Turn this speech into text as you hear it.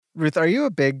Ruth, are you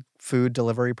a big food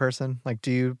delivery person? Like,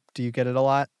 do you get it a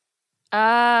lot?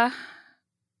 Honestly,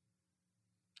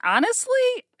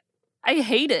 I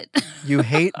hate it. You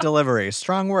hate delivery.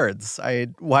 Strong words.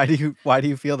 Why do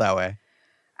you feel that way?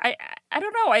 I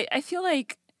don't know. I feel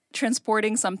like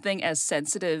transporting something as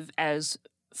sensitive as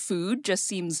food just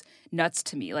seems nuts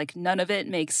to me. Like, none of it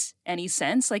makes any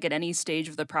sense, like, at any stage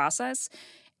of the process.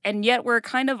 And yet we're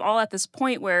kind of all at this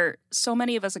point where so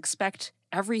many of us expect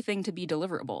everything to be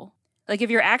deliverable. Like, if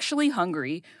you're actually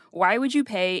hungry, why would you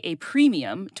pay a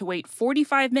premium to wait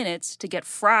 45 minutes to get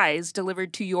fries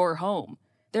delivered to your home?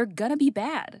 They're gonna be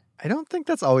bad. I don't think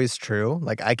that's always true.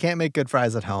 Like, I can't make good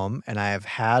fries at home, and I have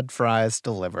had fries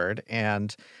delivered,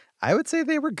 and I would say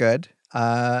they were good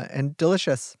and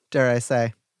delicious, dare I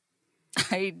say.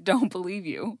 I don't believe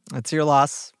you. It's your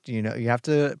loss. You know, you have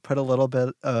to put a little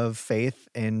bit of faith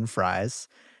in fries.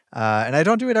 And I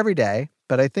don't do it every day,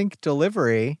 but I think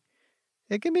delivery,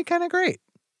 it can be kind of great.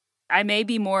 I may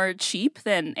be more cheap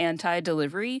than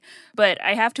anti-delivery, but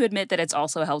I have to admit that it's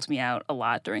also helped me out a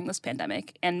lot during this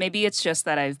pandemic. And maybe it's just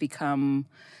that I've become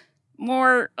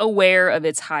more aware of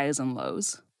its highs and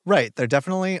lows. Right. There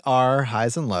definitely are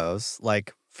highs and lows.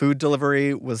 Like, food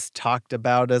delivery was talked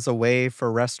about as a way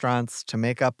for restaurants to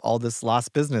make up all this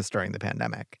lost business during the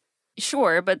pandemic.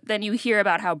 Sure, but then you hear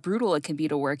about how brutal it can be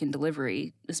to work in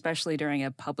delivery, especially during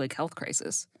a public health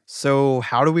crisis. So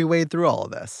how do we wade through all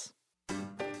of this?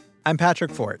 I'm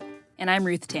Patrick Fort. And I'm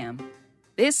Ruth Tam.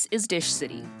 This is Dish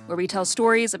City, where we tell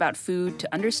stories about food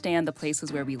to understand the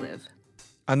places where we live.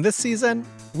 On this season,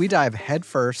 we dive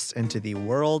headfirst into the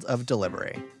world of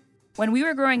delivery. When we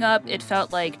were growing up, it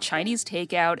felt like Chinese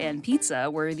takeout and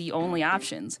pizza were the only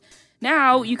options.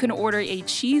 Now you can order a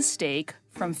cheesesteak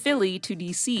from Philly to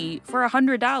D.C. for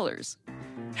 $100.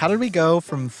 How did we go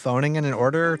from phoning in an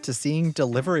order to seeing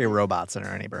delivery robots in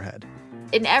our neighborhood?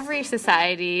 In every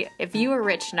society, if you were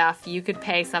rich enough, you could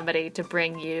pay somebody to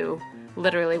bring you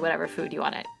literally whatever food you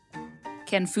wanted.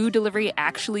 Can food delivery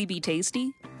actually be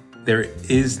tasty? There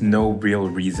is no real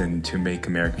reason to make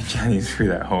American Chinese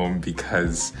food at home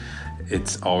because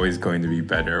it's always going to be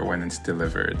better when it's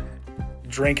delivered.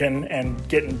 Drinking and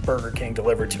getting Burger King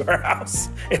delivered to our house.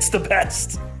 It's the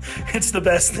best. It's the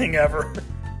best thing ever.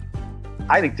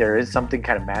 I think there is something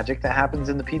kind of magic that happens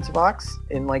in the pizza box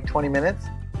in like 20 minutes.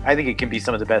 I think it can be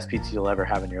some of the best pizza you'll ever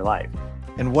have in your life.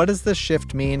 And what does this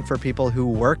shift mean for people who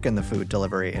work in the food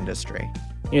delivery industry?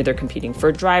 You know, they're competing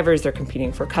for drivers, they're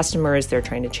competing for customers, they're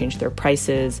trying to change their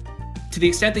prices. To the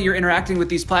extent that you're interacting with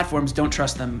these platforms, don't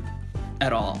trust them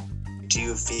at all. Do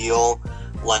you feel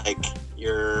like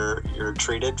you're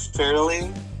treated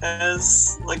fairly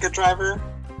as like a driver?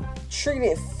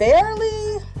 Treated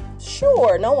fairly?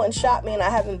 Sure, no one shot me and I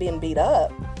haven't been beat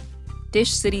up.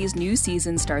 Dish City's new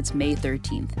season starts May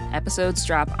 13th. Episodes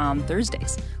drop on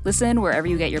Thursdays. Listen wherever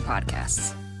you get your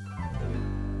podcasts.